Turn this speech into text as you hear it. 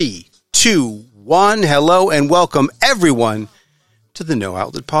Three, two, one. Hello and welcome everyone to the No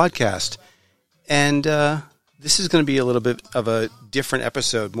Outlet Podcast. And this is going to be a little bit of a different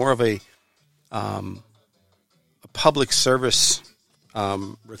episode, more of a public service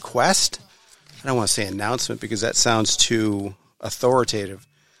request. I don't want to say announcement because that sounds too authoritative.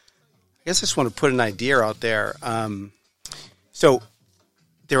 I guess I just want to put an idea out there. So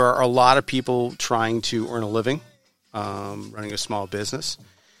there are a lot of people trying to earn a living, running a small business.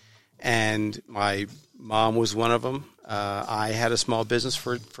 And my mom was one of them. I had a small business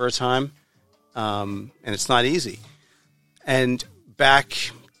for a time, and it's not easy. And back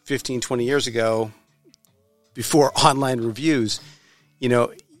 15, 20 years ago, before online reviews,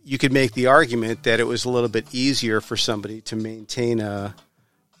 you could make the argument that it was a little bit easier for somebody to maintain a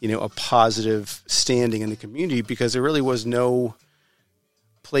positive standing in the community because there really was no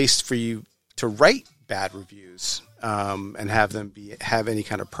place for you to write bad reviews and have them have any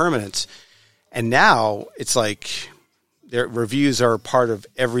kind of permanence. And now it's like their reviews are a part of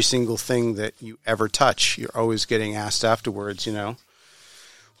every single thing that you ever touch. You're always getting asked afterwards,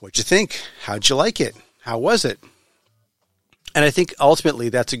 what'd you think? How'd you like it? How was it? And I think ultimately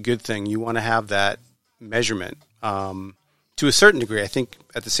that's a good thing. You want to have that measurement to a certain degree. I think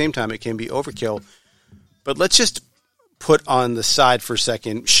at the same time it can be overkill. But let's just put on the side for a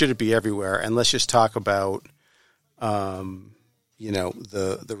second, should it be everywhere? And let's just talk about,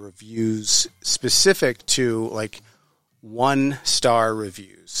 the reviews specific to like 1-star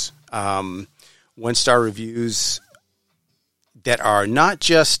reviews. 1-star reviews that are not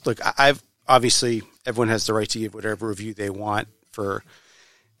just, look, obviously everyone has the right to give whatever review they want for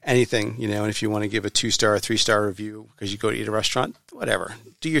anything, and if you want to give a 2-star or 3-star review because you go to eat at a restaurant, whatever,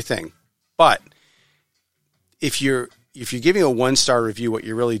 do your thing. But if you're giving a 1-star review, what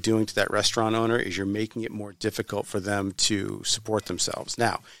you're really doing to that restaurant owner is you're making it more difficult for them to support themselves.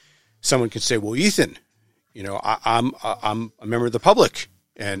 Now, someone could say, well, Ethan, I'm a member of the public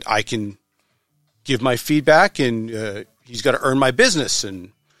and I can give my feedback and he's got to earn my business.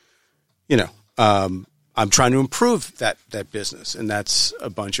 And, I'm trying to improve that business. And that's a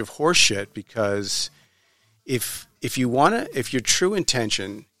bunch of horse shit because if your true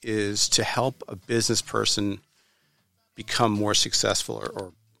intention is to help a business person become more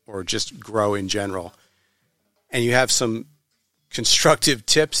successful or just grow in general, and you have some constructive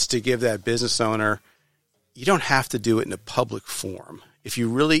tips to give that business owner, you don't have to do it in a public forum. If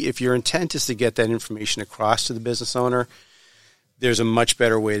your intent is to get that information across to the business owner, there's a much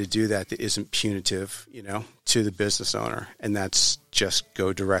better way to do that isn't punitive, to the business owner, and that's just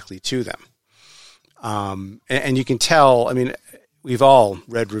go directly to them. And you can tell, we've all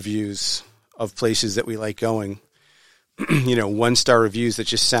read reviews of places that we like going, 1-star reviews that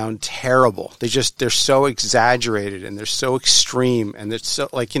just sound terrible. They're so exaggerated and they're so extreme and they're so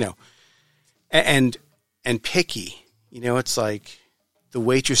and picky. It's like the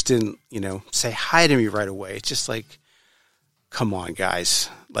waitress didn't, say hi to me right away. It's just like, come on, guys.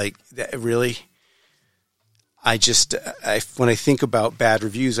 Like, that, really? When I think about bad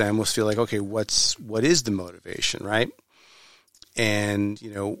reviews, I almost feel like, okay, what is the motivation, right? And,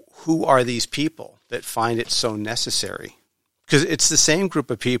 who are these people that find it so necessary? Because it's the same group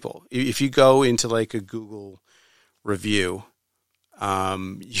of people. If you go into like a Google review,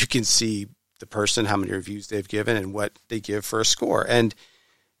 you can see the person, how many reviews they've given and what they give for a score. And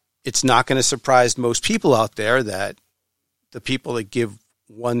it's not going to surprise most people out there that the people that give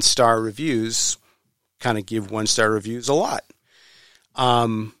 1-star reviews kind of give 1-star reviews a lot.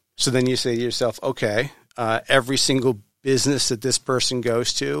 So then you say to yourself, okay, every single business that this person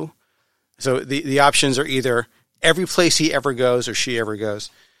goes to. So the options are either every place he ever goes or she ever goes.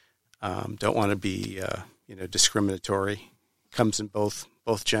 Don't want to be, discriminatory. Comes in both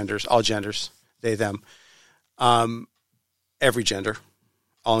genders, all genders, they, them. Every gender,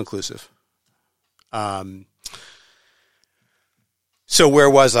 all inclusive. So where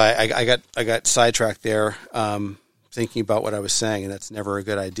was I? I got sidetracked there, thinking about what I was saying, and that's never a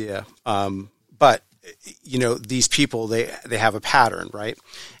good idea. But these people, they have a pattern, right?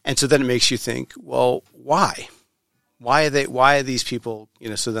 And so then it makes you think, well, why? Why are these people,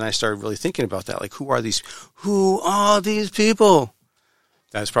 so then I started really thinking about that. Like, who are these people?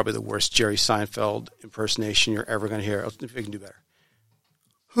 That's probably the worst Jerry Seinfeld impersonation you're ever going to hear. Let's see if I can do better.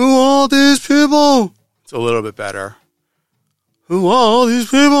 Who are these people? It's a little bit better. Who are these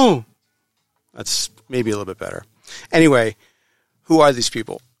people? That's maybe a little bit better. Anyway, who are these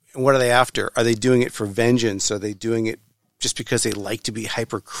people? And what are they after? Are they doing it for vengeance? Are they doing it just because they like to be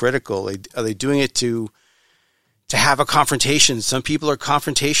hypercritical? Are they doing it to have a confrontation? Some people are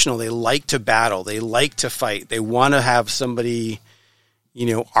confrontational. They like to battle. They like to fight. They want to have somebody,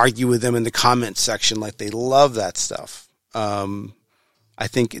 argue with them in the comments section. Like, they love that stuff. I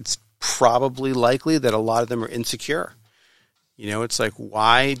think it's probably likely that a lot of them are insecure. It's like,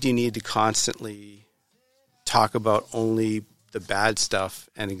 why do you need to constantly talk about only the bad stuff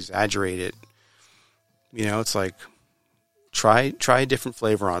and exaggerate it? It's like, try a different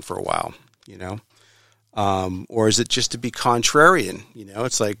flavor on for a while, or is it just to be contrarian?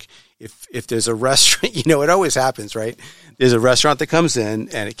 It's like, if there's a restaurant, it always happens, right? There's a restaurant that comes in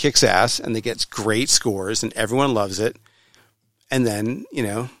and it kicks ass and it gets great scores and everyone loves it. And then,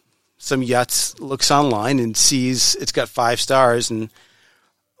 some yutz looks online and sees it's got 5 stars and,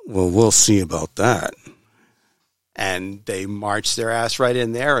 well, we'll see about that. And they march their ass right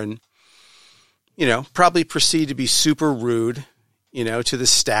in there and, probably proceed to be super rude, to the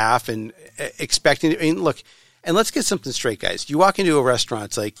staff and expecting, look, and let's get something straight, guys. You walk into a restaurant,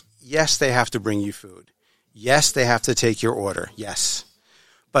 it's like, yes, they have to bring you food. Yes, they have to take your order. Yes.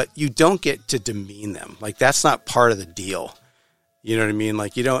 But you don't get to demean them. Like, that's not part of the deal. You know what I mean?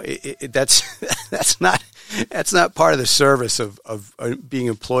 Like, that's not part of the service of being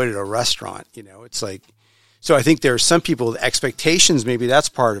employed at a restaurant. It's like, so I think there are some people, the expectations, maybe that's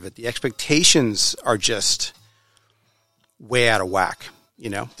part of it. The expectations are just way out of whack.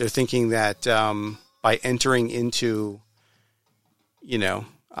 They're thinking that by entering into,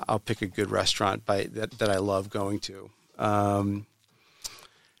 I'll pick a good restaurant that I love going to.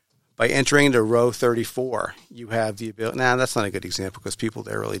 By entering into row 34, you have the ability. Nah, that's not a good example because people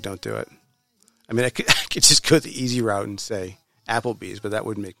there really don't do it. I mean, I could just go the easy route and say Applebee's, but that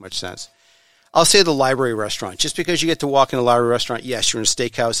wouldn't make much sense. I'll say the library restaurant. Just because you get to walk in a library restaurant, yes, you're in a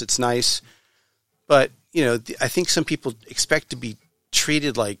steakhouse, it's nice. But, I think some people expect to be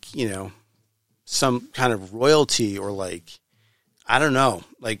treated like, some kind of royalty or like, I don't know,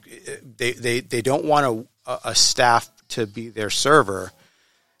 like they don't want a staff to be their server.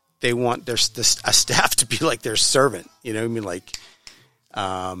 They want a staff to be like their servant, Like,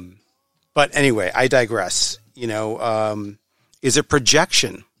 but anyway, I digress. Is it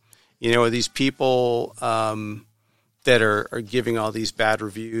projection? Are these people that are giving all these bad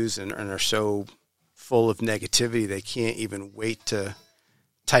reviews and are so full of negativity they can't even wait to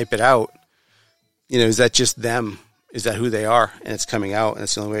type it out? Is that just them? Is that who they are? And it's coming out, and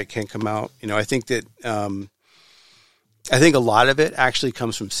it's the only way it can come out. I think that I think a lot of it actually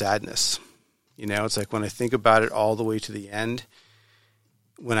comes from sadness. It's like when I think about it all the way to the end,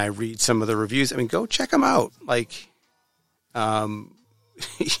 when I read some of the reviews, go check them out. Like,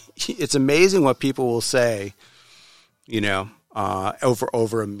 it's amazing what people will say,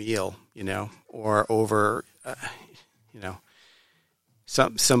 over a meal, or over,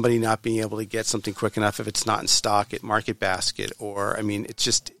 somebody not being able to get something quick enough if it's not in stock at Market Basket, or,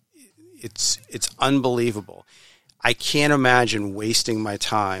 it's unbelievable. I can't imagine wasting my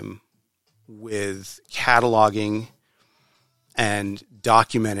time with cataloging and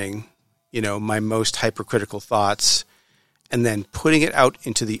documenting, my most hypercritical thoughts and then putting it out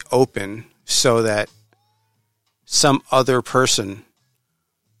into the open so that some other person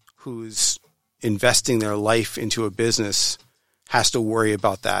who's investing their life into a business has to worry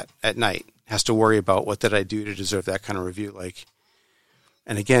about that at night, has to worry about what did I do to deserve that kind of review. Like,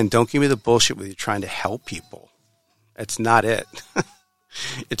 and again, don't give me the bullshit with you trying to help people. That's not it.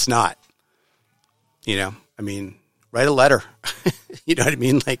 It's not. Write a letter. You know what I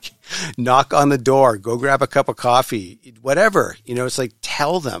mean? Like, knock on the door, go grab a cup of coffee, whatever. It's like,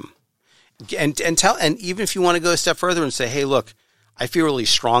 tell them. And even if you want to go a step further and say, hey, look, I feel really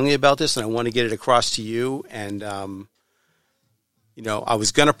strongly about this and I want to get it across to you. And, I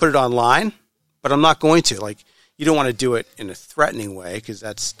was going to put it online, but I'm not going to. Like, you don't want to do it in a threatening way because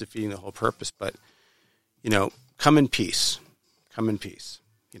that's defeating the whole purpose. But, come in peace, and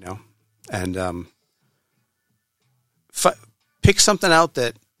pick something out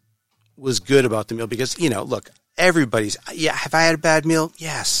that was good about the meal because, look, everybody's, have I had a bad meal?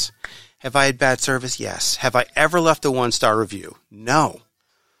 Yes. Have I had bad service? Yes. Have I ever left a 1-star review? No.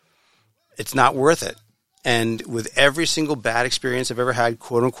 It's not worth it. And with every single bad experience I've ever had,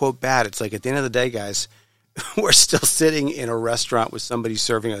 quote unquote bad, it's like at the end of the day, guys, we're still sitting in a restaurant with somebody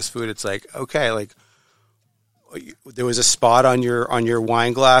serving us food. It's like, okay, like, there was a spot on your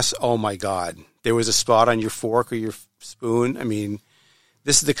wine glass. Oh my God. There was a spot on your fork or your spoon.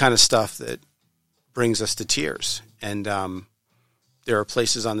 This is the kind of stuff that brings us to tears. And there are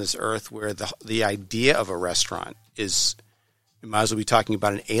places on this earth where the idea of a restaurant is, you might as well be talking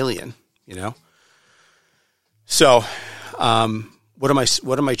about an alien, So, what am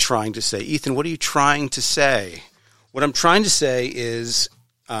I trying to say? Ethan, what are you trying to say? What I'm trying to say is,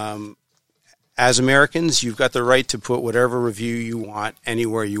 as Americans, you've got the right to put whatever review you want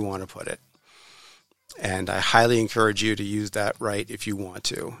anywhere you want to put it. And I highly encourage you to use that right if you want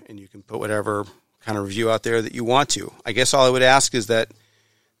to. And you can put whatever kind of review out there that you want to. I guess all I would ask is that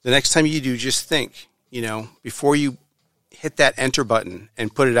the next time you do, just think, before you hit that enter button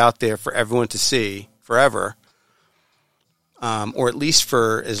and put it out there for everyone to see forever, or at least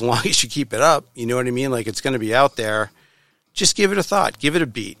for as long as you keep it up, you know what I mean? Like it's going to be out there. Just give it a thought, give it a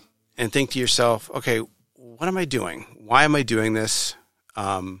beat, and think to yourself, okay, what am I doing? Why am I doing this?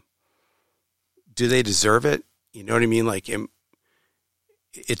 Do they deserve it? You know what I mean? Like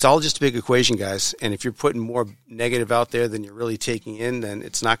it's all just a big equation, guys. And if you're putting more negative out there than you're really taking in, then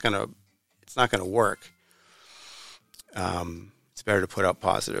it's not gonna work. It's better to put out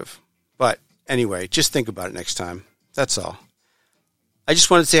positive. But anyway, just think about it next time. That's all. I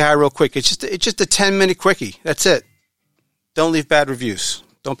just wanted to say hi real quick. It's just a 10-minute quickie. That's it. Don't leave bad reviews.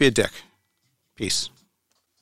 Don't be a dick. Peace.